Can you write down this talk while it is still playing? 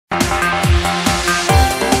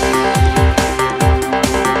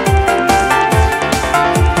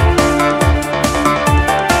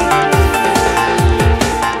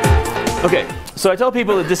So I tell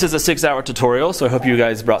people that this is a 6-hour tutorial, so I hope you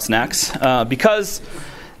guys brought snacks, because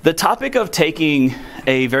the topic of taking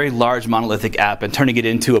a very large monolithic app and turning it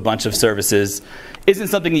into a bunch of services isn't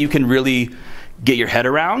something that you can really get your head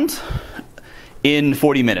around in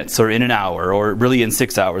 40 minutes or in an hour or really in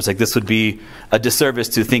 6 hours. Like, this would be a disservice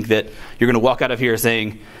to think that you're going to walk out of here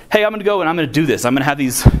saying, hey, I'm going to go and I'm going to do this. I'm going to have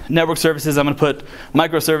these network services. I'm going to put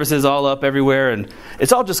microservices all up everywhere, and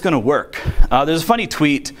it's all just going to work. There's a funny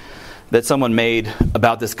tweet that someone made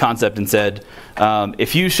about this concept and said,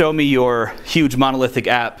 if you show me your huge monolithic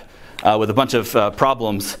app with a bunch of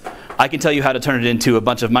problems, I can tell you how to turn it into a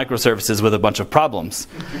bunch of microservices with a bunch of problems.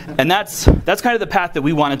 And that's kind of the path that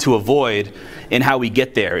we wanted to avoid in how we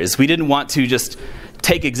get there, is we didn't want to just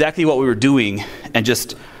take exactly what we were doing and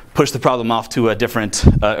just push the problem off to a different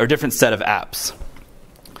set of apps.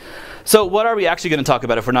 So what are we actually going to talk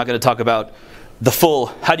about if we're not going to talk about the full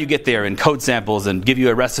how do you get there and code samples and give you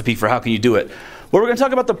a recipe for how can you do it? Well, we're going to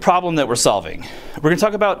talk about the problem that we're solving. We're going to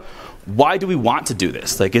talk about why do we want to do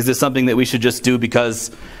this? Like, is this something that we should just do because,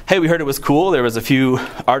 hey, we heard it was cool. There was a few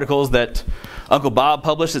articles that Uncle Bob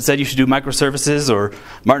published that said you should do microservices, or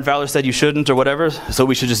Martin Fowler said you shouldn't, or whatever, so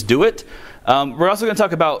we should just do it. We're also going to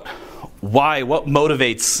talk about why, what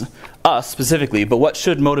motivates us specifically, but what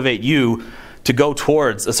should motivate you to go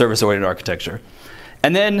towards a service-oriented architecture.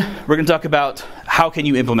 And then we're going to talk about how can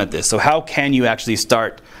you implement this. So how can you actually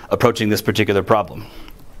start approaching this particular problem?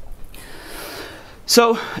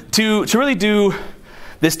 So to really do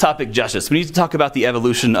this topic justice, we need to talk about the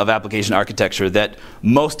evolution of application architecture that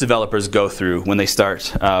most developers go through when they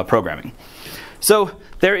start programming. So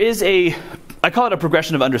there is I call it a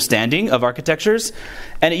progression of understanding of architectures,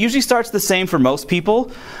 and it usually starts the same for most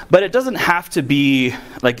people, but it doesn't have to be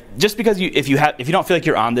like, just because if you don't feel like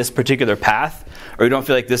you're on this particular path, or you don't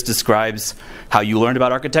feel like this describes how you learned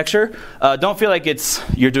about architecture, don't feel like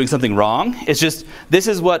you're doing something wrong. It's just, this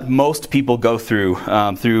is what most people go through,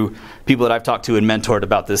 through people that I've talked to and mentored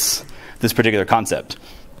about this particular concept.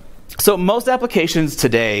 So most applications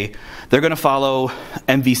today, they're going to follow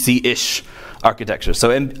MVC-ish architecture.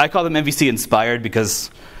 So I call them MVC inspired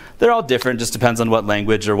because they're all different, just depends on what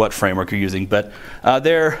language or what framework you're using. But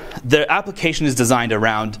their application is designed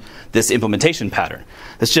around this implementation pattern.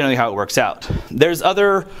 That's generally how it works out. There's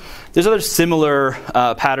other similar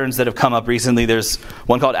patterns that have come up recently. There's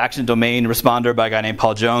one called Action Domain Responder by a guy named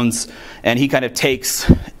Paul Jones, and he kind of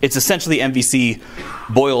it's essentially MVC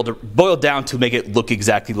boiled down to make it look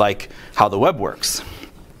exactly like how the web works.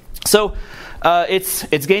 So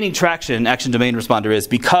it's gaining traction, Action Domain Responder is,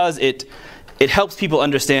 because it helps people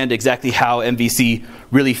understand exactly how MVC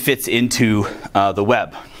really fits into the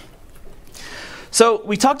web. So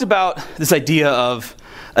we talked about this idea of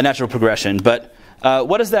a natural progression, but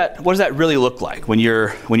what does that really look like when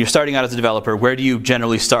you're starting out as a developer? Where do you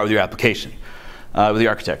generally start with your application, with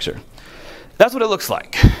your architecture? That's what it looks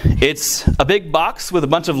like. It's a big box with a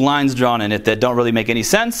bunch of lines drawn in it that don't really make any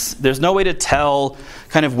sense. There's no way to tell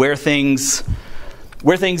kind of where things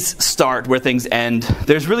start, where things end.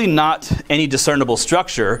 There's really not any discernible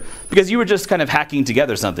structure because you were just kind of hacking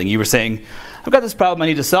together something. You were saying, I've got this problem, I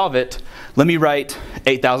need to solve it. Let me write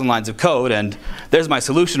 8,000 lines of code, and there's my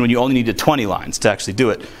solution when you only needed 20 lines to actually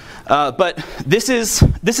do it. But this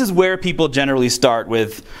is where people generally start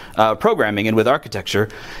with programming and with architecture,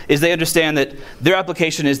 is they understand that their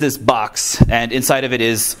application is this box, and inside of it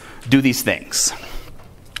is do these things.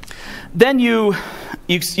 Then you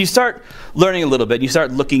start learning a little bit. You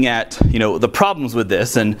start looking at the problems with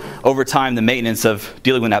this, and over time the maintenance of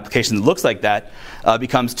dealing with an application that looks like that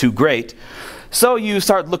becomes too great. So you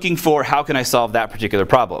start looking for how can I solve that particular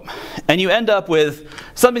problem. And you end up with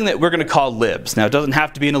something that we're going to call libs. Now, it doesn't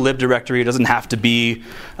have to be in a lib directory. It doesn't have to be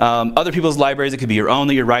other people's libraries. It could be your own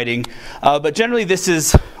that you're writing. But generally, this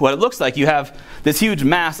is what it looks like. You have this huge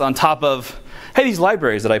mass on top of, hey, these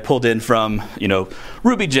libraries that I pulled in from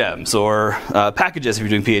Ruby gems, or packages if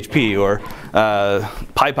you're doing PHP, or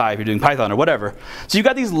PyPy if you're doing Python, or whatever. So you've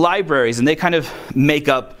got these libraries, and they kind of make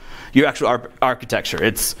up your actual architecture.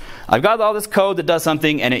 I've got all this code that does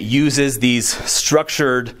something, and it uses these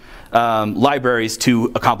structured libraries to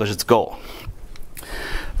accomplish its goal.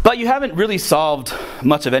 But you haven't really solved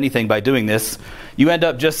much of anything by doing this. You end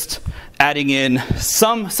up just adding in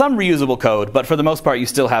some reusable code, but for the most part, you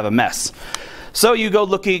still have a mess. So you go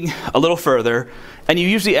looking a little further, and you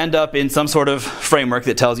usually end up in some sort of framework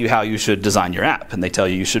that tells you how you should design your app. And they tell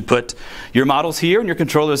you should put your models here, and your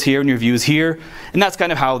controllers here, and your views here. And that's kind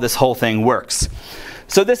of how this whole thing works.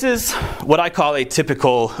 So this is what I call a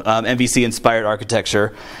typical MVC-inspired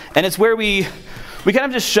architecture. And it's where we kind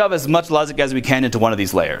of just shove as much logic as we can into one of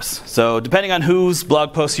these layers. So depending on whose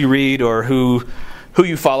blog posts you read, or who who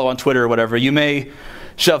you follow on Twitter or whatever. You may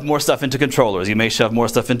shove more stuff into controllers. You may shove more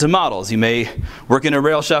stuff into models. You may work in a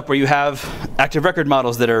Rails shop where you have active record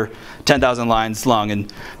models that are 10,000 lines long.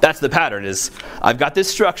 And that's the pattern is I've got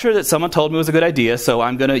this structure that someone told me was a good idea, so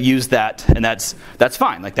I'm going to use that. And that's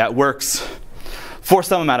fine. Like that works for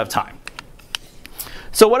some amount of time.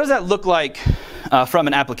 So what does that look like from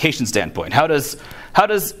an application standpoint? How does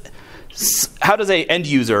a end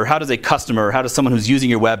user, how does a customer, how does someone who's using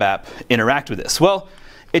your web app interact with this? Well,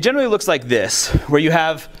 it generally looks like this, where you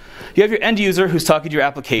have your end user who's talking to your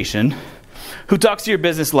application, who talks to your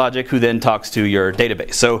business logic, who then talks to your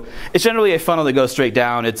database. So it's generally a funnel that goes straight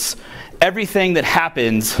down. It's everything that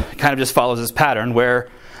happens kind of just follows this pattern, where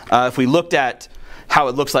if we looked at how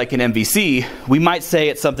it looks like in MVC, we might say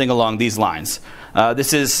it's something along these lines.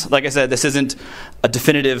 This is, like I said, this isn't a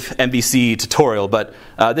definitive MVC tutorial, but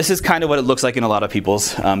this is kind of what it looks like in a lot of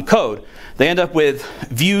people's code. They end up with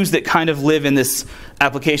views that kind of live in this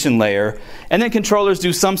application layer, and then controllers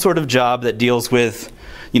do some sort of job that deals with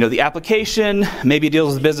the application, maybe it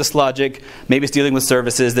deals with business logic, maybe it's dealing with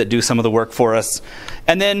services that do some of the work for us.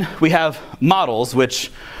 And then we have models,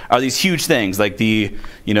 which are these huge things like the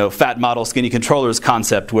fat model, skinny controllers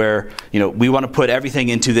concept, where we want to put everything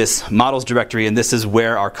into this models directory, and this is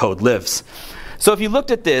where our code lives. So if you looked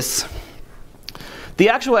at this, the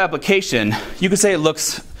actual application, you could say it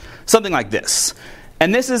looks something like this.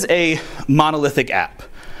 And this is a monolithic app.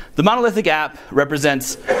 The monolithic app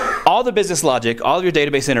represents all the business logic, all of your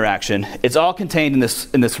database interaction. It's all contained in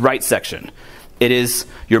this right section. It is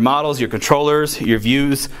your models, your controllers, your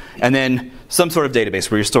views, and then some sort of database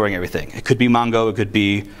where you're storing everything. It could be Mongo, it could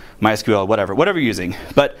be MySQL, whatever you're using.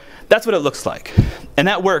 But that's what it looks like. And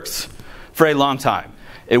that works for a long time.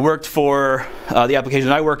 It worked for the application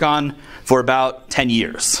I work on for about 10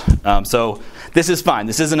 years. So this is fine.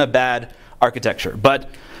 This isn't a bad architecture. But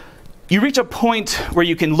you reach a point where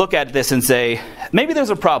you can look at this and say, maybe there's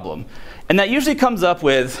a problem. And that usually comes up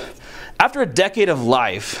with, after a decade of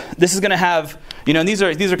life, this is going to have, and these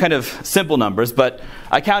are kind of simple numbers, but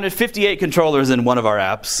I counted 58 controllers in one of our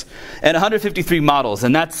apps and 153 models.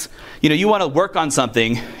 And that's, you want to work on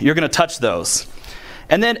something, you're going to touch those.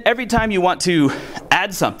 And then every time you want to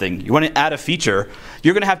add something, you want to add a feature,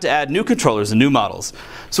 you're going to have to add new controllers and new models.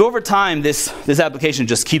 So over time, this application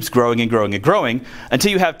just keeps growing and growing and growing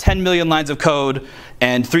until you have 10 million lines of code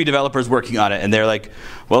and 3 developers working on it. And they're like,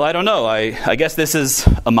 well, I don't know. I guess this is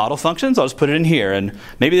a model function, so I'll just put it in here. And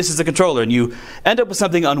maybe this is a controller. And you end up with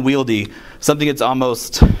something unwieldy, something that's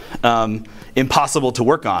almost impossible to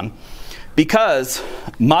work on. Because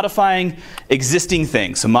modifying existing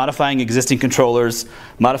things, so modifying existing controllers,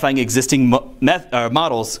 modifying existing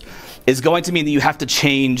models, is going to mean that you have to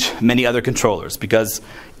change many other controllers. Because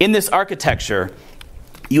in this architecture,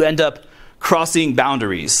 you end up crossing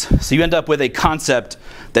boundaries. So you end up with a concept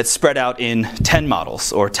that's spread out in 10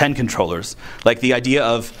 models or 10 controllers. Like the idea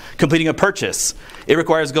of completing a purchase. It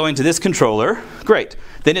requires going to this controller. Great.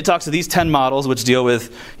 Then it talks to these 10 models, which deal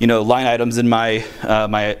with line items in my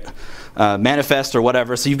manifest or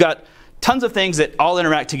whatever. So you've got tons of things that all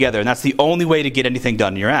interact together, and that's the only way to get anything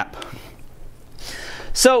done in your app.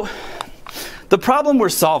 So the problem we're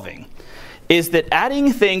solving is that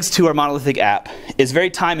adding things to our monolithic app is very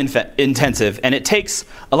time intensive, and it takes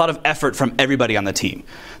a lot of effort from everybody on the team.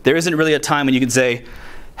 There isn't really a time when you can say,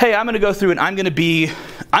 hey, I'm going to go through and I'm going to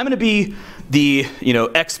be the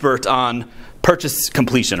expert on purchase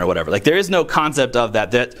completion or whatever. Like there is no concept of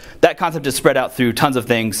that. That concept is spread out through tons of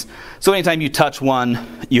things. So anytime you touch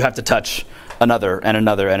one, you have to touch another and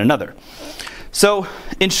another and another. So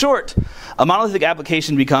in short, a monolithic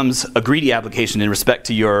application becomes a greedy application in respect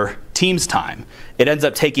to your team's time. It ends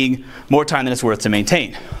up taking more time than it's worth to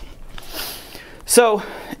maintain. So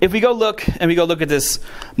if we go look at this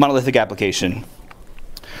monolithic application,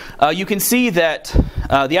 you can see that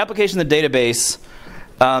the application and the database,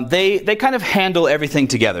 they kind of handle everything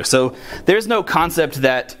together. So there's no concept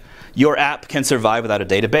that your app can survive without a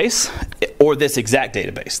database or this exact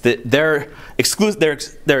database.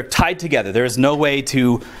 They're tied together. There is no way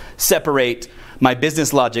to separate my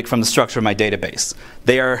business logic from the structure of my database.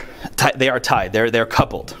 They are tied. They're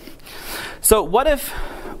coupled. So what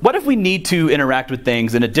if we need to interact with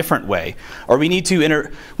things in a different way, or we need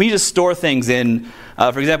to store things in?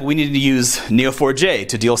 For example, we need to use Neo4j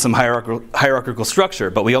to deal with some hierarchical structure,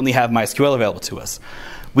 but we only have MySQL available to us.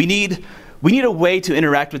 We need a way to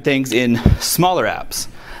interact with things in smaller apps.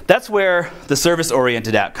 That's where the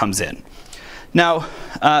service-oriented app comes in. Now,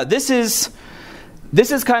 this is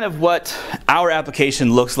kind of what our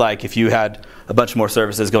application looks like if you had a bunch more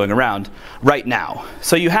services going around right now.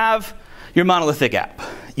 So you have your monolithic app.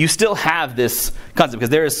 you still have this concept because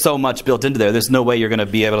there is so much built into there. There's no way you're going to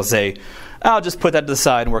be able to say, I'll just put that to the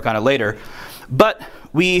side and work on it later. But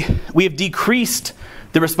we have decreased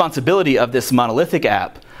the responsibility of this monolithic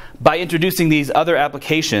app by introducing these other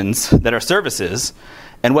applications that are services.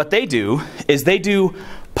 And what they do is they do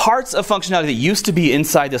parts of functionality that used to be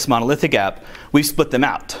inside this monolithic app. We've split them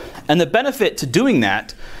out. And the benefit to doing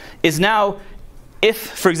that is now, if,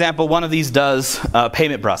 for example, one of these does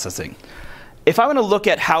payment processing, if I want to look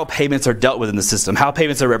at how payments are dealt with in the system, how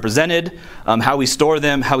payments are represented, how we store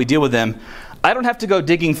them, how we deal with them, I don't have to go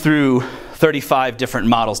digging through 35 different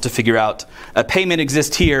models to figure out a payment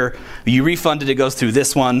exists here, you refund it, it goes through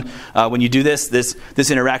this one, when you do this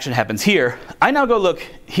interaction happens here. I now go look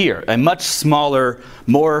here, a much smaller,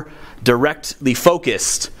 more directly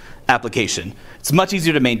focused application. It's much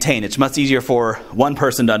easier to maintain. It's much easier for one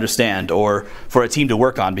person to understand or for a team to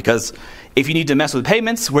work on, because if you need to mess with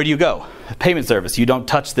payments, where do you go? Payment service. You don't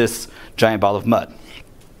touch this giant ball of mud.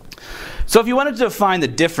 So if you wanted to define the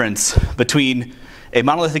difference between a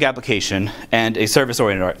monolithic application and a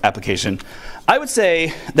service-oriented application, I would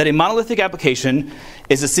say that a monolithic application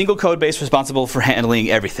is a single code base responsible for handling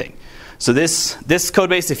everything. So this code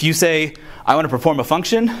base, if you say, I want to perform a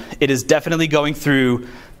function, it is definitely going through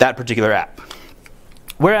that particular app.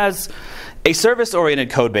 Whereas a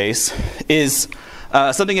service-oriented code base is or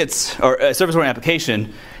a service-oriented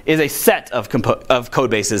application is a set of code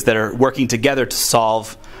bases that are working together to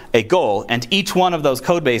solve a goal, and each one of those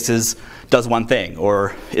code bases does one thing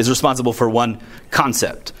or is responsible for one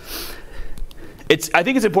concept. I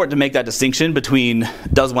think it's important to make that distinction between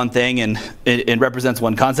does one thing and represents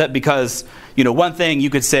one concept, because one thing you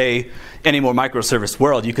could say in a more microservice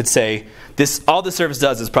world, you could say all the service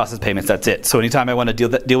does is process payments, that's it. So anytime I want to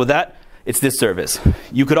deal with that, it's this service.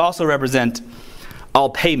 You could also represent all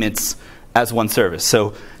payments as one service.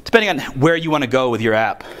 So depending on where you want to go with your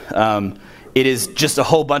app, it is just a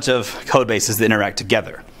whole bunch of code bases that interact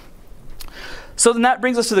together. So then that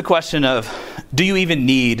brings us to the question of, do you even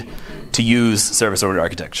need to use service-oriented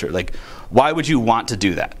architecture? Like, why would you want to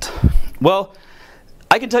do that? Well,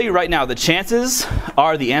 I can tell you right now, the chances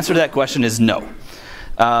are the answer to that question is no.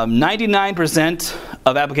 99%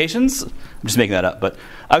 of applications, I'm just making that up, but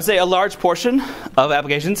I would say a large portion of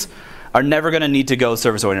applications are never going to need to go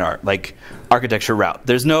service-oriented architecture route.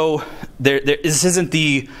 This isn't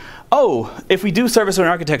the, if we do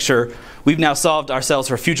service-oriented architecture, we've now solved ourselves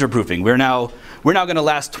for future-proofing. We're now going to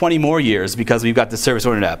last 20 more years because we've got this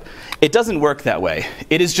service-oriented app. It doesn't work that way.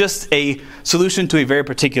 It is just a solution to a very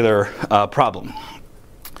particular problem.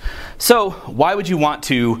 So why would you want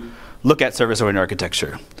to look at service-oriented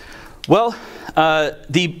architecture? Well,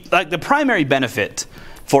 the primary benefit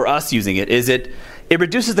for us using it is it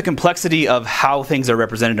reduces the complexity of how things are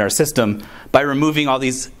represented in our system by removing all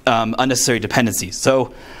these unnecessary dependencies.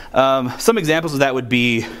 So some examples of that would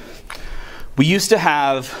be, we used to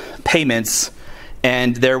have payments,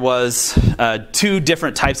 and there was 2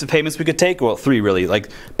 different types of payments we could take. Well, 3 really, like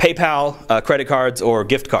PayPal, credit cards, or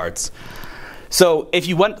gift cards. So if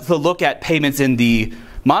you went to look at payments in the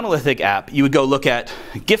monolithic app, you would go look at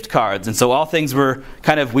gift cards, and so all things were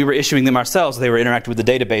we were issuing them ourselves. They were interacting with the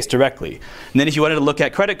database directly. And then if you wanted to look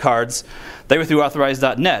at credit cards, they were through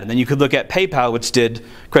authorized.net. And then you could look at PayPal, which did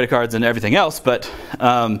credit cards and everything else, but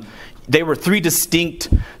they were 3 distinct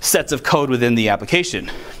sets of code within the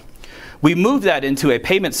application. We moved that into a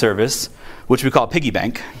payment service, which we call Piggy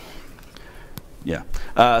Bank. Yeah.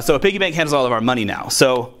 So a Piggy Bank handles all of our money now.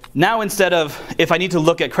 So now instead of, if I need to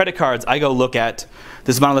look at credit cards, I go look at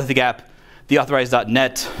this monolithic app, the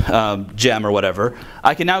authorized.net gem or whatever.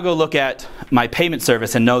 I can now go look at my payment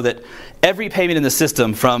service and know that every payment in the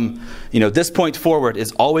system from this point forward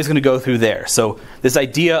is always going to go through there. So this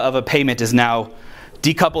idea of a payment is now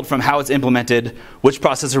decoupled from how it's implemented, which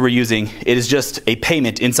processor we're using. It is just a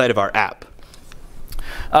payment inside of our app.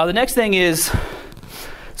 The next thing is,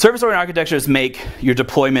 service-oriented architectures make your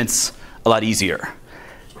deployments a lot easier.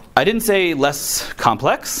 I didn't say less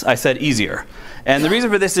complex, I said easier. And the reason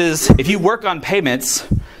for this is, if you work on payments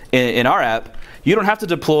in our app, you don't have to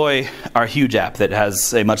deploy our huge app that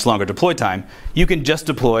has a much longer deploy time. You can just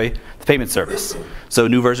deploy the payment service. So a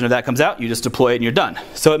new version of that comes out, you just deploy it and you're done.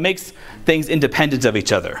 So it makes things independent of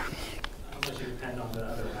each other. Unless you depend on the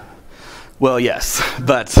other app. Well, yes,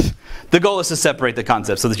 but the goal is to separate the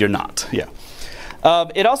concepts so that you're not. Yeah.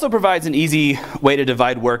 It also provides an easy way to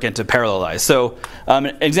divide work and to parallelize. So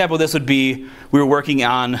an example of this would be, we were working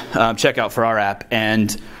on checkout for our app,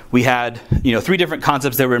 and we had 3 different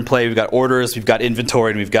concepts that were in play. We've got orders, we've got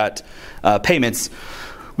inventory, and we've got payments.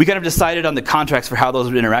 We kind of decided on the contracts for how those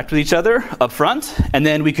would interact with each other up front, and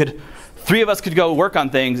then we could three of us could go work on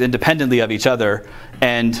things independently of each other,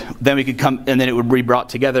 and then we could come, and then it would be brought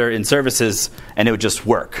together in services, and it would just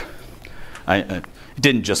work. It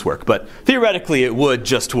didn't just work, but theoretically it would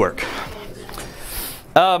just work.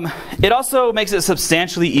 It also makes it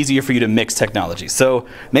substantially easier for you to mix technology. So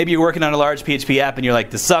maybe you're working on a large PHP app and you're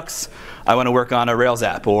like, this sucks. I want to work on a Rails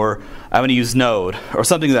app, or I want to use Node, or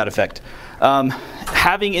something to that effect.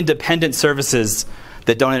 Having independent services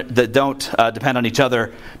that don't depend on each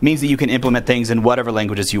other means that you can implement things in whatever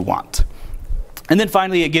languages you want. And then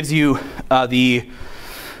finally, it gives you the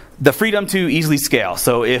freedom to easily scale.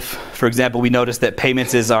 So if, for example, we notice that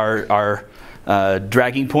payments is our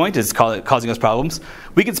dragging point, is causing us problems,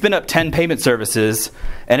 we can spin up 10 payment services,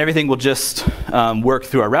 and everything will just work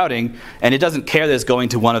through our routing, and it doesn't care that it's going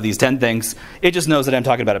to one of these 10 things. It just knows that I'm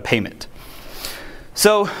talking about a payment.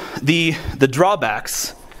 So the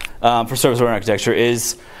drawbacks for service-oriented architecture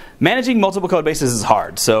is managing multiple code bases is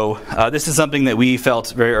hard. So this is something that we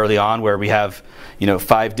felt very early on, where we have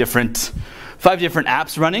 5 different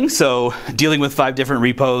apps running. So dealing with 5 different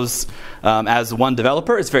repos as one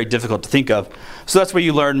developer is very difficult to think of. So that's where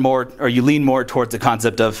you learn more, or you lean more towards the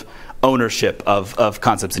concept of ownership of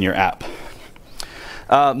concepts in your app.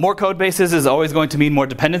 More code bases is always going to mean more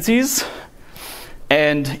dependencies,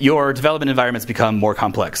 and your development environments become more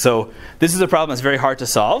complex. So this is a problem that's very hard to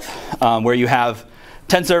solve, where you have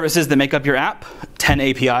 10 services that make up your app, 10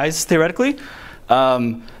 APIs theoretically.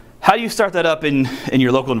 How do you start that up in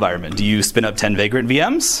your local environment? Do you spin up 10 Vagrant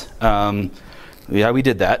VMs? Yeah, we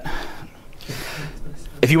did that.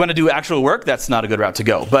 If you want to do actual work, that's not a good route to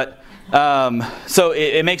go. But so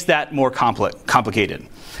it makes that more complicated.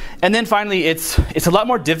 And then finally, it's a lot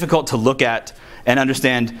more difficult to look at and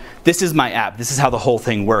understand, this is my app, this is how the whole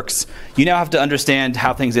thing works. You now have to understand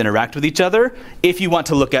how things interact with each other if you want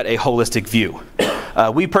to look at a holistic view.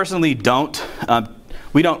 We personally don't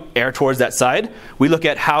err towards that side. We look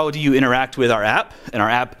at how do you interact with our app, and our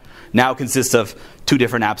app now consists of 2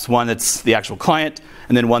 different apps, one that's the actual client,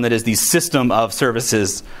 and then one that is the system of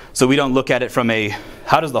services. So we don't look at it from a,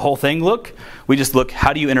 how does the whole thing look? We just look,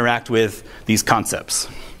 how do you interact with these concepts?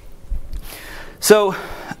 So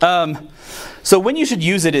when you should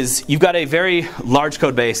use it is, you've got a very large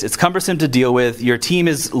code base, it's cumbersome to deal with, your team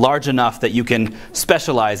is large enough that you can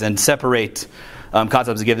specialize and separate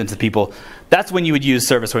concepts and give them to people. That's when you would use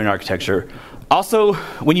service-oriented architecture. Also,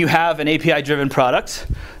 when you have an API-driven product,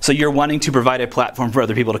 so you're wanting to provide a platform for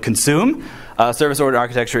other people to consume, service-oriented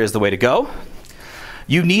architecture is the way to go.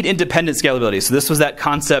 You need independent scalability. So this was that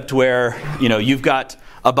concept where you've got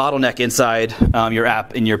a bottleneck inside your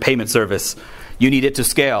app in your payment service. You need it to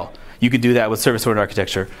scale. You can do that with service-oriented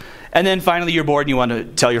architecture. And then finally, you're bored and you want to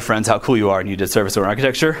tell your friends how cool you are and you did service-oriented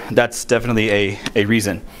architecture. That's definitely a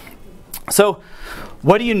reason. So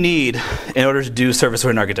what do you need in order to do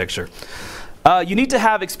service-oriented architecture? You need to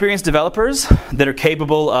have experienced developers that are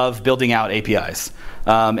capable of building out APIs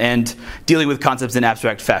and dealing with concepts in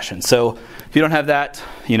abstract fashion. So if you don't have that,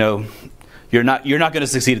 you're not going to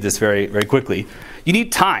succeed at this very, very quickly. You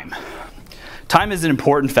need time. Time is an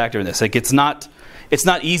important factor in this. Like it's not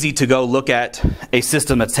easy to go look at a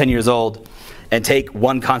system that's 10 years old and take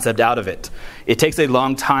one concept out of it. It takes a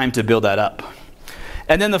long time to build that up.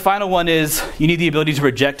 And then the final one is you need the ability to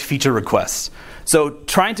reject feature requests. So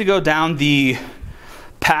trying to go down the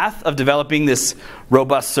path of developing this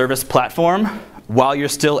robust service platform while you're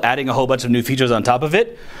still adding a whole bunch of new features on top of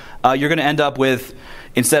it, you're going to end up with,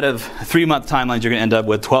 instead of 3-month timelines, you're going to end up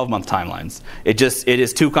with 12-month timelines. It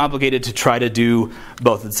is too complicated to try to do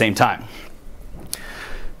both at the same time.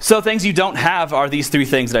 So things you don't have are these 3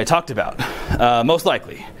 things that I talked about, most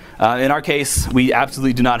likely. In our case, we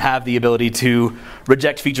absolutely do not have the ability to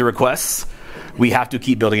reject feature requests. We have to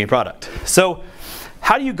keep building a product. So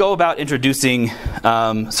how do you go about introducing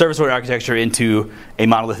service-oriented architecture into a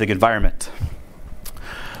monolithic environment?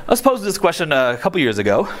 I was posed this question a couple years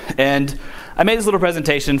ago, and I made this little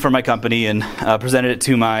presentation for my company and presented it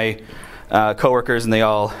to my coworkers, and they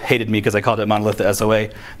all hated me because I called it monolithic SOA,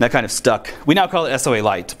 and that kind of stuck. We now call it SOA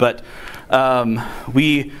Lite, but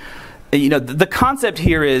the concept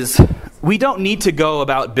here is we don't need to go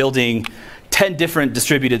about building 10 different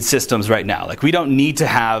distributed systems right now. Like we don't need to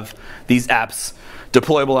have these apps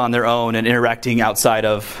deployable on their own and interacting outside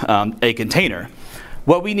of a container.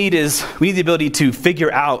 What we need is the ability to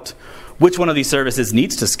figure out which one of these services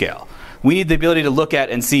needs to scale. We need the ability to look at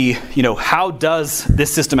and see, how does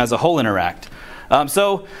this system as a whole interact?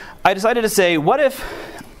 So I decided to say, what if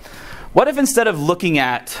instead of looking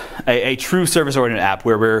at a true service-oriented app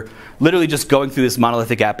where we're literally just going through this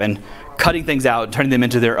monolithic app and cutting things out and turning them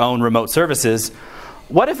into their own remote services,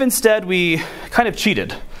 what if instead we kind of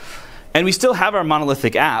cheated and we still have our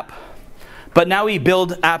monolithic app, But now we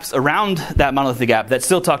build apps around that monolithic app that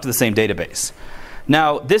still talk to the same database.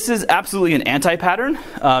 Now, this is absolutely an anti-pattern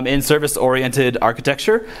in service-oriented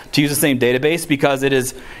architecture to use the same database, because it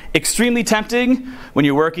is extremely tempting when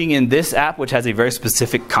you're working in this app, which has a very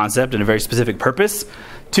specific concept and a very specific purpose,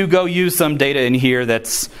 to go use some data in here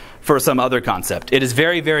that's for some other concept. It is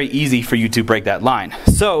very, very easy for you to break that line.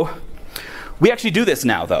 So we actually do this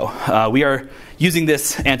now, though. We are using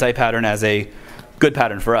this anti-pattern as a good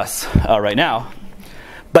pattern for us right now.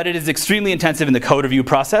 But it is extremely intensive in the code review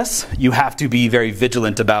process. You have to be very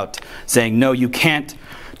vigilant about saying, no, you can't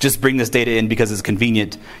just bring this data in because it's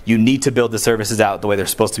convenient. You need to build the services out the way they're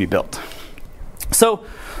supposed to be built. So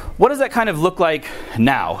what does that kind of look like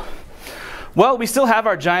now? Well, we still have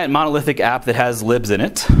our giant monolithic app that has libs in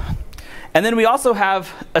it. And then we also have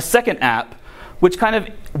a second app which kind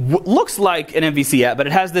of looks like an MVC app, but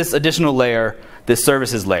it has this additional layer, this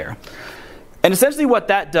services layer. And essentially what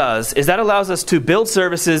that does is that allows us to build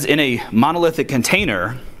services in a monolithic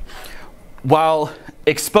container while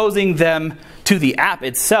exposing them to the app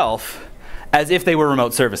itself as if they were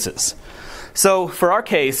remote services. So for our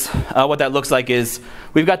case, what that looks like is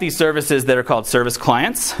we've got these services that are called service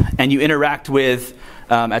clients, and you interact with,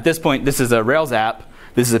 at this point, this is a Rails app,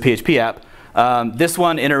 this is a PHP app. This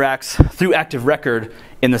one interacts through Active Record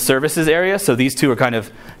in the services area, so these two are kind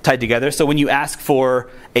of tied together. So when you ask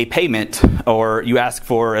for a payment or you ask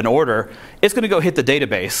for an order, it's going to go hit the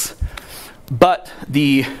database. But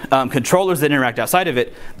the controllers that interact outside of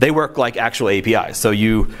it, they work like actual APIs. So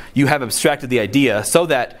you have abstracted the idea so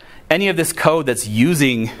that any of this code that's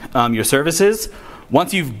using your services,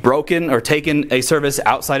 once you've broken or taken a service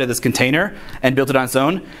outside of this container and built it on its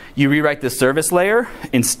own, you rewrite the service layer.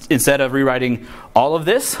 Instead of rewriting all of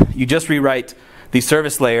this, you just rewrite the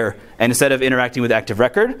service layer, and instead of interacting with Active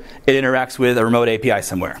Record, it interacts with a remote API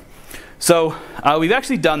somewhere. So we've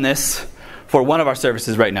actually done this for one of our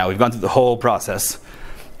services right now. We've gone through the whole process.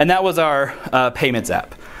 And that was our payments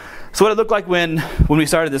app. So what it looked like when we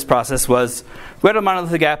started this process was we had a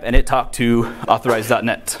monolithic app and it talked to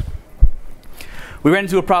authorize.net. We ran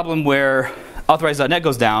into a problem where authorize.net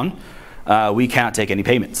goes down. We cannot take any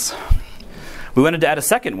payments. We wanted to add a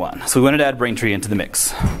second one, so we wanted to add Braintree into the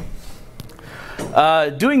mix.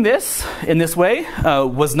 Doing this in this way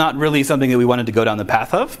was not really something that we wanted to go down the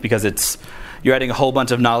path of, because you're adding a whole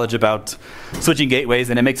bunch of knowledge about switching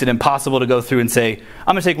gateways, and it makes it impossible to go through and say,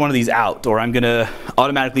 I'm going to take one of these out, or I'm going to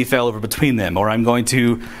automatically fail over between them, or I'm going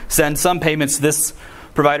to send some payments to this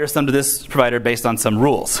provider, some to this provider based on some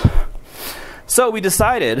rules. So we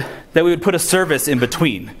decided that we would put a service in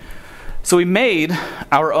between. So we made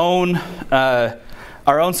our own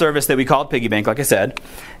service that we called Piggy Bank, like I said.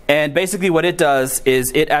 And basically what it does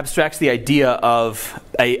is it abstracts the idea of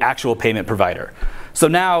an actual payment provider. So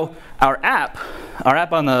now our app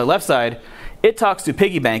on the left side, it talks to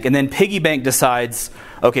Piggy Bank, and then Piggy Bank decides,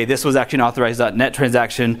 okay, this was actually an authorized.net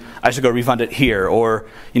transaction, I should go refund it here. Or,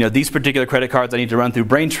 these particular credit cards I need to run through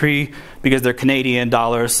Braintree because they're Canadian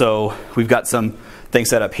dollars, so we've got some things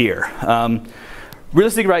set up here.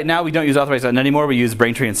 Realistically, right now, we don't use authorized.net anymore. We use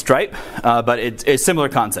Braintree and Stripe, but it's a similar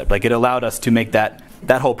concept. Like, it allowed us to make that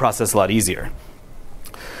whole process a lot easier.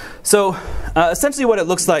 So essentially what it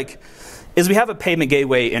looks like is we have a payment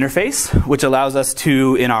gateway interface, which allows us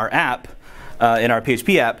to, in our app, in our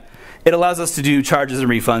PHP app, it allows us to do charges and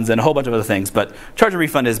refunds and a whole bunch of other things. But charge and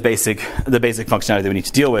refund is the basic functionality that we need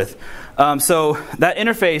to deal with. So that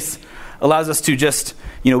interface allows us to just,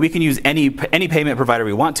 we can use any payment provider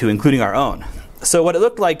we want to, including our own. So what it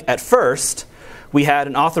looked like at first, we had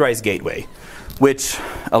an authorized gateway, which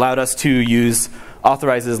allowed us to use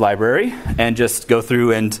Authorize's library and just go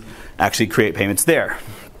through and actually create payments there.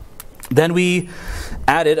 Then we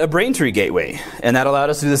added a Braintree gateway, and that allowed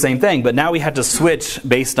us to do the same thing. But now we had to switch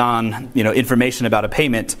based on information about a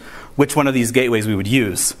payment, which one of these gateways we would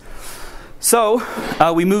use. So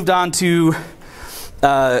we moved on to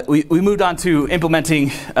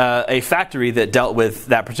implementing a factory that dealt with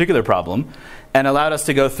that particular problem, and allowed us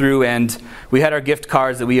to go through, and we had our gift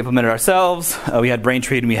cards that we implemented ourselves. We had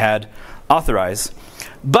Braintree and we had Authorize.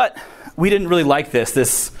 But we didn't really like this.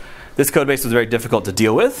 This code base was very difficult to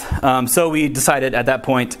deal with. So we decided at that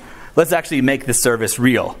point, let's actually make this service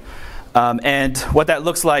real. And what that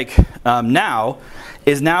looks like now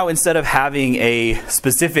is instead of having a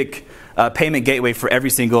specific payment gateway for every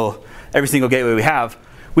single gateway we have,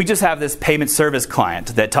 we just have this payment service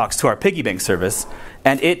client that talks to our Piggy Bank service,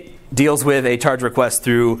 and it deals with a charge request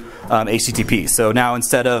through HTTP. So now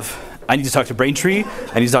instead of I need to talk to Braintree,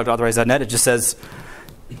 I need to talk to authorize.net, it just says,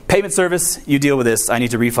 payment service, you deal with this, I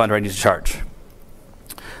need to refund or I need to charge.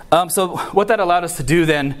 So what that allowed us to do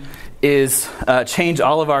then is change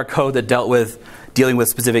all of our code that dealt with dealing with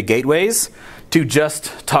specific gateways to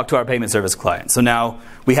just talk to our payment service client. So now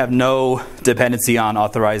we have no dependency on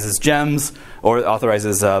authorizes gems or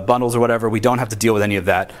authorizes bundles or whatever. We don't have to deal with any of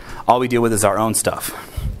that. All we deal with is our own stuff.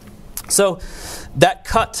 So that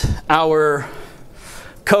cut our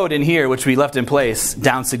code in here, which we left in place,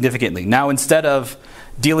 down significantly. Now instead of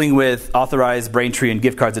dealing with authorized Braintree and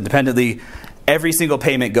gift cards independently, every single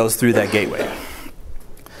payment goes through that gateway.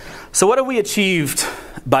 So what have we achieved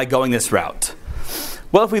by going this route?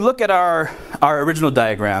 Well, if we look at our original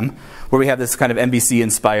diagram, where we have this kind of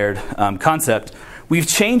MVC-inspired concept, we've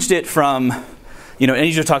changed it from, an end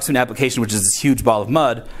user talks to an application, which is this huge ball of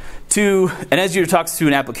mud, to an end user talks to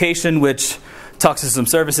an application which talks to some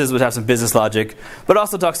services which have some business logic, but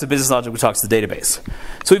also talks to business logic which talks to the database.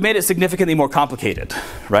 So we've made it significantly more complicated,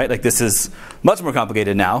 right? Like this is much more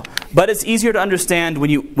complicated now, but it's easier to understand when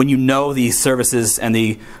you know the services and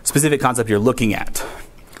the specific concept you're looking at,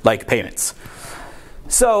 like payments.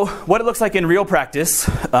 So what it looks like in real practice,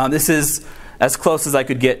 this is as close as I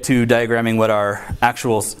could get to diagramming what our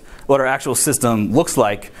actual system looks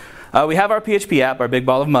like. We have our PHP app, our big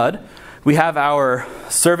ball of mud. We have our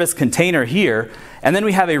service container here, and then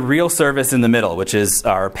we have a real service in the middle, which is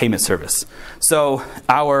our payment service. So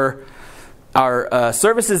our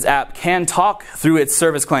services app can talk through its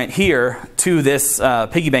service client here to this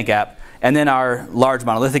piggy bank app, and then our large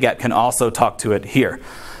monolithic app can also talk to it here.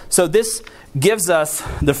 So this gives us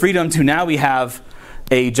the freedom to now we have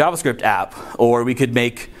a JavaScript app, or we could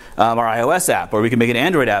make our iOS app, or we could make an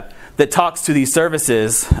Android app that talks to these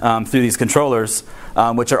services through these controllers,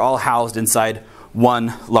 which are all housed inside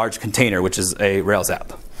one large container, which is a Rails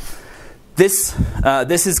app. This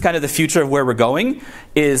is kind of the future of where we're going.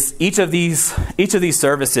 Is each of these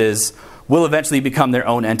services will eventually become their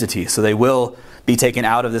own entity. So they will be taken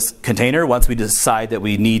out of this container once we decide that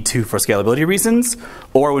we need to for scalability reasons,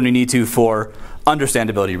 or when we need to for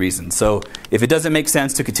understandability reasons. So if it doesn't make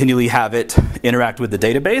sense to continually have it interact with the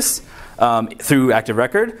database through Active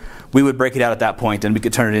Record, we would break it out at that point, and we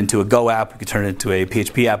could turn it into a Go app, we could turn it into a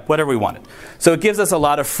PHP app, whatever we wanted. So it gives us a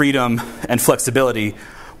lot of freedom and flexibility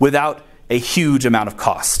without a huge amount of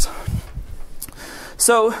cost.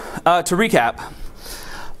 So to recap,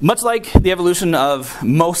 much like the evolution of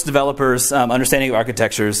most developers' understanding of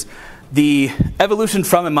architectures, the evolution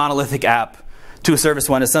from a monolithic app to a service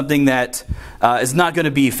one is something that is not going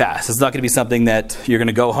to be fast. It's not going to be something that you're going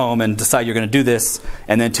to go home and decide you're going to do this,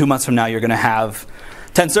 and then 2 months from now you're going to have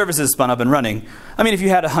 10 services spun up and running. I mean, if you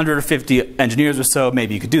had 150 engineers or so,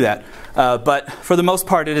 maybe you could do that. But for the most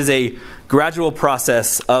part, it is a gradual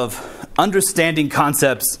process of understanding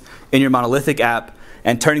concepts in your monolithic app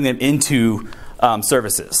and turning them into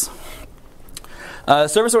services.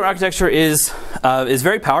 Service-oriented architecture is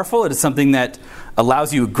very powerful. It is something that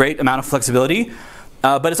allows you a great amount of flexibility,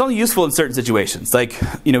 but it's only useful in certain situations. Like,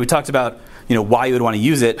 we talked about why you would want to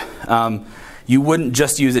use it. You wouldn't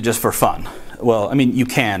just use it just for fun. Well, I mean, you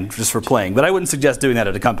can just for playing, but I wouldn't suggest doing that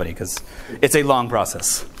at a company because it's a long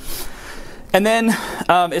process. And then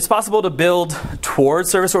it's possible to build towards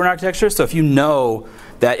service-oriented architecture. So if you know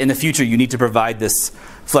that in the future you need to provide this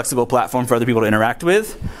flexible platform for other people to interact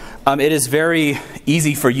with, it is very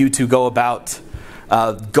easy for you to go about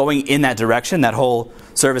going in that direction, that whole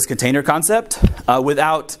service container concept,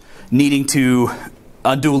 without needing to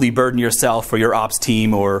unduly burden yourself or your ops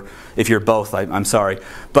team, or if you're both, I'm sorry.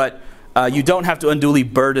 But you don't have to unduly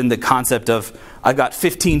burden the concept of, I've got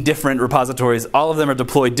 15 different repositories, all of them are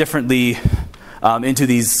deployed differently into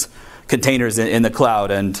these containers in the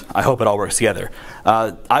cloud, and I hope it all works together.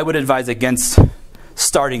 I would advise against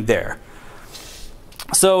starting there.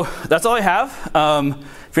 So that's all I have.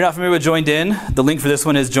 If you're not familiar with Joined In, the link for this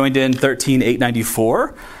one is Joined In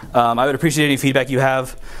 13.894. I would appreciate any feedback you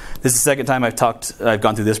have. This is the second time I've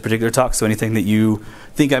gone through this particular talk, so anything that you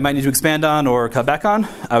think I might need to expand on or cut back on,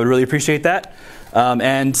 I would really appreciate that.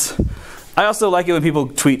 And I also like it when people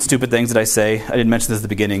tweet stupid things that I say. I didn't mention this at the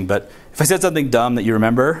beginning, but if I said something dumb that you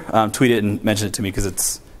remember, tweet it and mention it to me because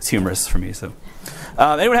it's humorous for me. So,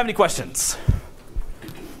 anyone have any questions?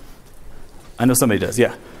 I know somebody does.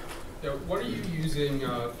 Yeah. Yeah, what are you using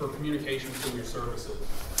for communication between your services?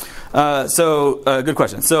 Good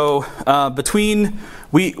question. So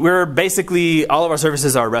we're basically, all of our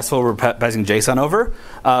services are RESTful. We're passing JSON over.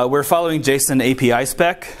 We're following JSON API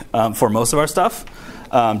spec for most of our stuff,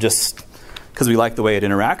 just because we like the way it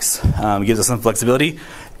interacts. It gives us some flexibility.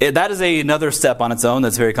 That is another step on its own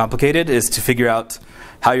that's very complicated, is to figure out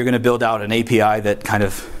how you're going to build out an API that kind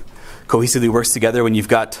of cohesively works together when you've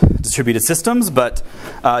got distributed systems. But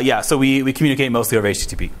yeah, so we communicate mostly over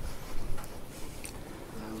HTTP.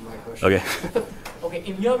 question. Okay. Okay,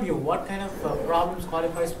 in your view, what kind of problems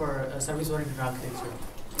qualifies for service-oriented architecture?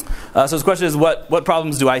 So his question is, what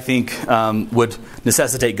problems do I think would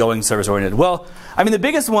necessitate going service-oriented? Well, I mean, the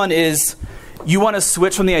biggest one is you want to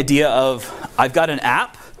switch from the idea of I've got an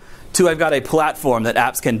app to I've got a platform that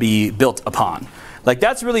apps can be built upon. Like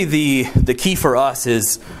that's really the key for us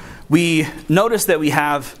is we notice that we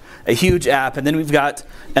have a huge app and then we've got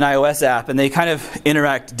an iOS app and they kind of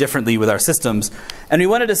interact differently with our systems. And we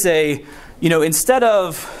wanted to say, you know, instead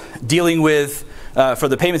of dealing with, for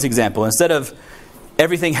the payments example, instead of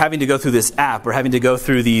everything having to go through this app or having to go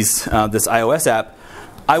through this iOS app,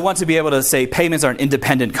 I want to be able to say payments are an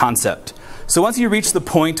independent concept. So once you reach the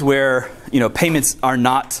point where payments are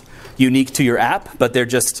not unique to your app, but they're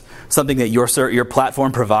just something that your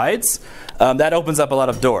platform provides, that opens up a lot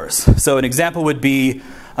of doors. So an example would be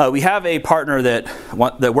we have a partner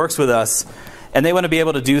that works with us, and they want to be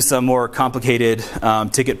able to do some more complicated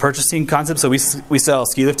ticket purchasing concepts. So we sell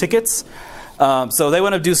ski lift tickets. So they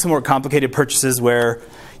want to do some more complicated purchases where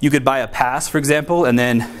you could buy a pass, for example, and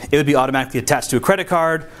then it would be automatically attached to a credit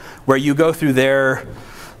card where you go through their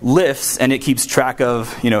lifts and it keeps track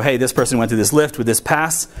of, hey, this person went through this lift with this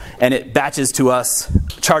pass, and it batches to us,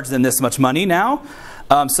 charge them this much money now.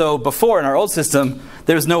 So before, in our old system,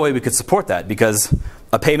 there was no way we could support that because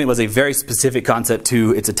a payment was a very specific concept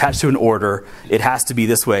to, it's attached to an order, it has to be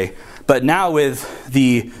this way. But now with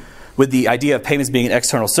the idea of payments being an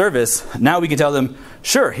external service, now we can tell them,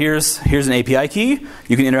 sure, here's an API key,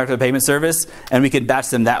 you can interact with a payment service, and we can batch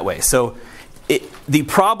them that way. So the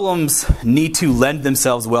problems need to lend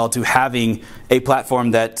themselves well to having a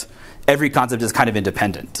platform that every concept is kind of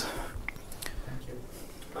independent. Thank you.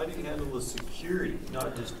 How do you handle the security?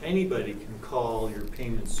 Not just anybody can call your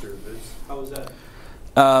payment service. How is that?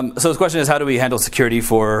 So the question is, how do we handle security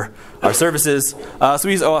for our services? So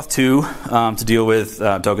we use OAuth 2 to deal with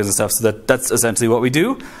tokens and stuff. So that's essentially what we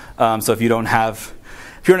do. So if you're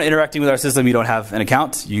not interacting with our system, you don't have an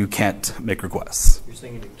account, you can't make requests. You're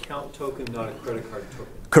saying an account token, not a credit card token.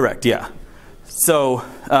 Correct. Yeah. So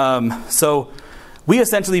we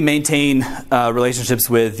essentially maintain relationships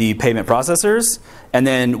with the payment processors, and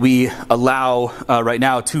then we allow right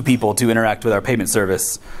now 2 people to interact with our payment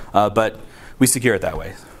service, but we secure it that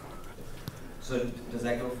way. So does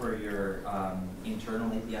that go for your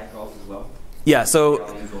internal API calls as well? Yeah.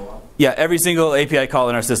 So yeah, every single API call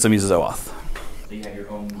in our system uses OAuth. So you have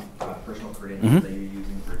your own personal credentials that you're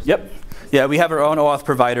using for. Yep. Yeah, we have our own OAuth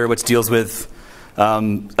provider, which deals with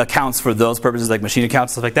accounts for those purposes, like machine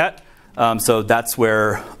accounts, stuff like that. So that's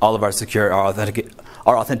where all of our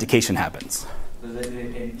our authentication happens. So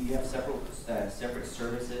and you have separate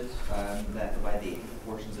services that provide the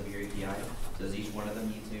portions of your API. Does each one of them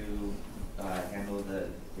need to handle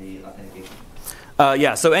the authentication?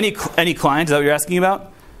 Yeah. So any client, is that what you're asking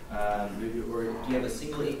about? Or do you have a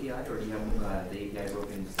single API, or do you have the API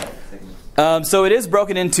broken into segments? So it is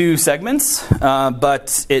broken into segments,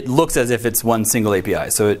 but it looks as if it's one single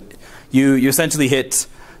API. So you essentially hit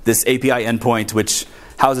this API endpoint, which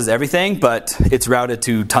houses everything, but it's routed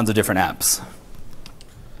to tons of different apps.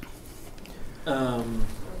 How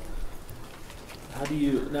do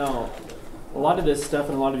you now? A lot of this stuff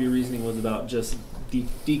and a lot of your reasoning was about just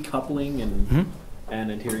decoupling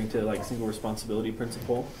and adhering to like single responsibility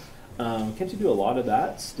principle. Can't you do a lot of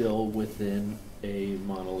that still within a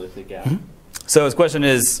monolithic app? So his question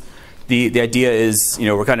is, the idea is,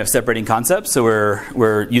 we're kind of separating concepts. So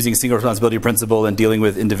we're using single responsibility principle and dealing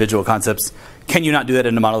with individual concepts. Can you not do that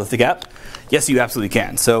in a monolithic app? Yes, you absolutely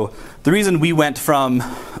can. So the reason we went from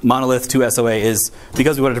monolith to SOA is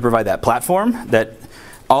because we wanted to provide that platform that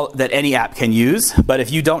any app can use. But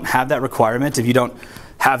if you don't have that requirement, if you don't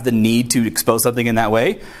have the need to expose something in that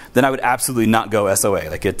way, then I would absolutely not go SOA.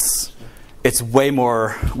 Like it's way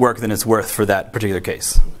more work than it's worth for that particular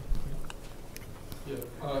case. Yeah,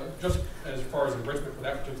 just as far as enrichment for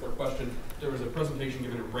that particular question, there was a presentation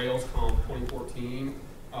given at RailsConf 2014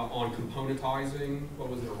 on componentizing, what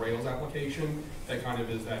was it, a Rails application that kind of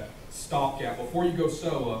is that stopgap. Before you go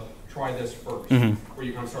SOA, try this first, where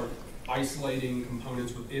you kind of start isolating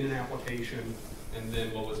components within an application, and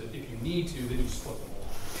then what was it, if you need to, then you split them all.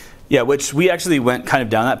 Yeah, which we actually went kind of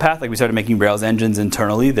down that path. Like we started making Rails engines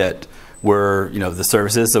internally that were, the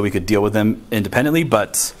services, so we could deal with them independently.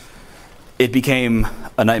 But it became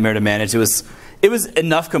a nightmare to manage. It was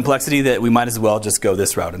enough complexity that we might as well just go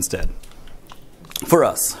this route instead. For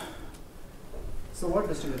us. So what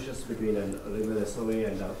distinguishes between a regular SOA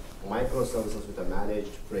and a microservices with a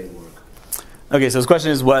managed framework? Okay, so his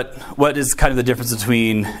question is what is kind of the difference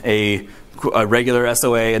between a regular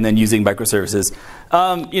SOA and then using microservices?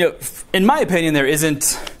 In my opinion, there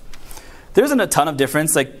isn't there isn't a ton of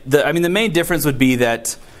difference. Like the main difference would be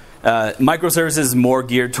that microservices is more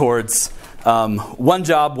geared towards one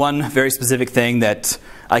job, one very specific thing that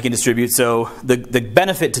I can distribute. So the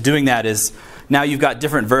benefit to doing that is now you've got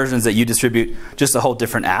different versions that you distribute, just a whole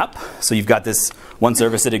different app. So you've got this one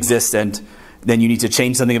service that exists, and then you need to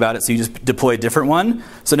change something about it, so you just deploy a different one.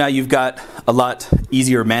 So now you've got a lot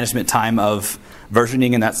easier management time of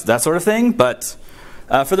versioning and that sort of thing. But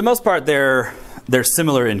for the most part, they're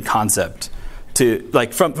similar in concept to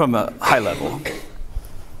like from a high level.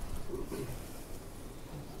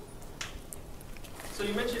 So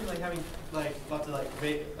you mentioned like having like lots of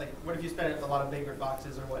what if you spend a lot of vagrant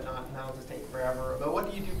boxes or whatnot, and that'll just take forever. But what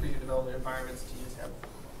do you do for your development environments to just have?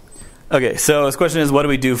 Okay, so this question is, what do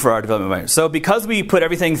we do for our development environment? So because we put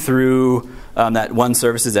everything through that one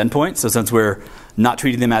services endpoint, so since we're not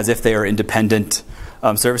treating them as if they are independent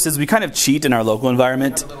services, we kind of cheat in our local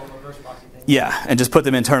environment. Have a little reverse proxy thing. Yeah, and just put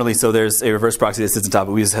them internally. So there's a reverse proxy that sits on top.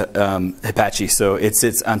 We use Apache, so it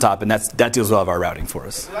sits on top, and that deals with all of our routing for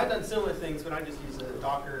us. So I've done similar things, but I just use a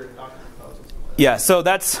Docker compose. Yeah, so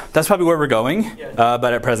that's probably where we're going. Yeah.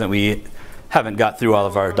 But at present, we haven't got through all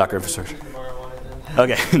of our Docker infrastructure.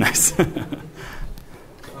 Okay, nice. How do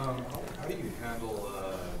you handle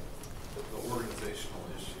the organizational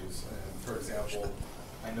issues? And for example,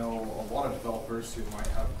 I know a lot of developers who might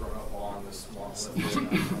have grown up on this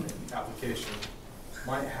monolithic application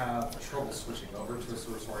might have trouble switching over to a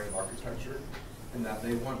source-oriented architecture, in that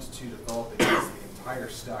they want to develop against the entire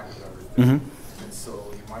stack of everything. Mm-hmm. And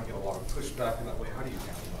so you might get a lot of pushback in that way. How do you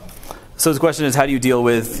handle that? So the question is, how do you deal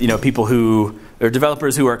with people who are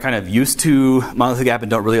developers who are kind of used to monolithic app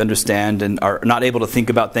and don't really understand and are not able to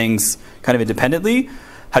think about things kind of independently?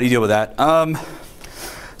 How do you deal with that?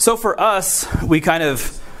 So for us, we kind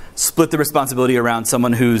of split the responsibility around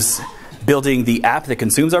someone who's building the app that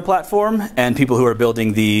consumes our platform and people who are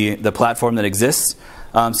building the platform that exists.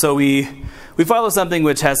 So we follow something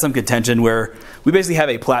which has some contention where we basically have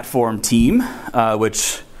a platform team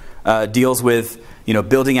which deals with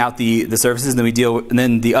building out the services, and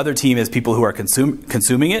then the other team is people who are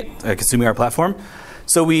consuming our platform.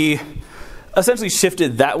 So we essentially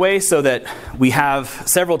shifted that way so that we have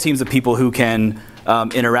several teams of people who can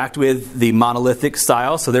interact with the monolithic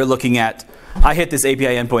style. So they're looking at, I hit this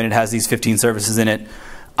API endpoint, it has these 15 services in it.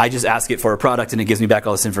 I just ask it for a product and it gives me back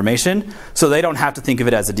all this information. So they don't have to think of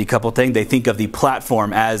it as a decoupled thing. They think of the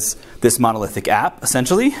platform as this monolithic app,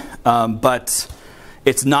 essentially. But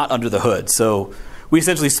it's not under the hood. So we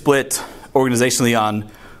essentially split organizationally on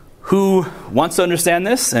who wants to understand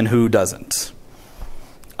this and who doesn't.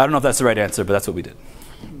 I don't know if that's the right answer, but that's what we did.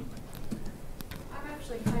 I'm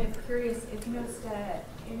actually kind of curious if you noticed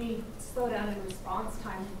any slowdown in response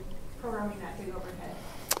time programming that big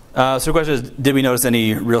overhead. So the question is, did we notice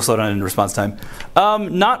any real slowdown in response time?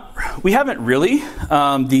 We haven't really.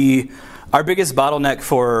 Our biggest bottleneck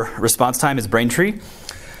for response time is Braintree.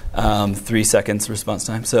 3 seconds response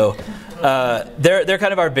time. So they're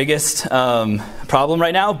kind of our biggest problem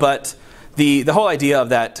right now. But the whole idea of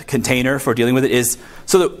that container for dealing with it is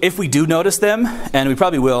so that if we do notice them, and we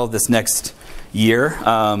probably will this next year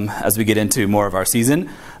as we get into more of our season,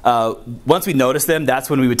 once we notice them, that's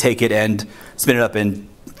when we would take it and spin it up in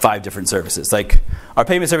 5 different services. Like our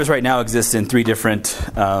payment service right now exists in 3 different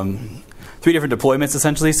deployments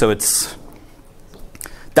essentially. So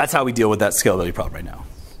that's how we deal with that scalability problem right now.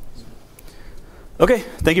 Okay,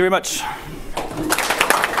 thank you very much.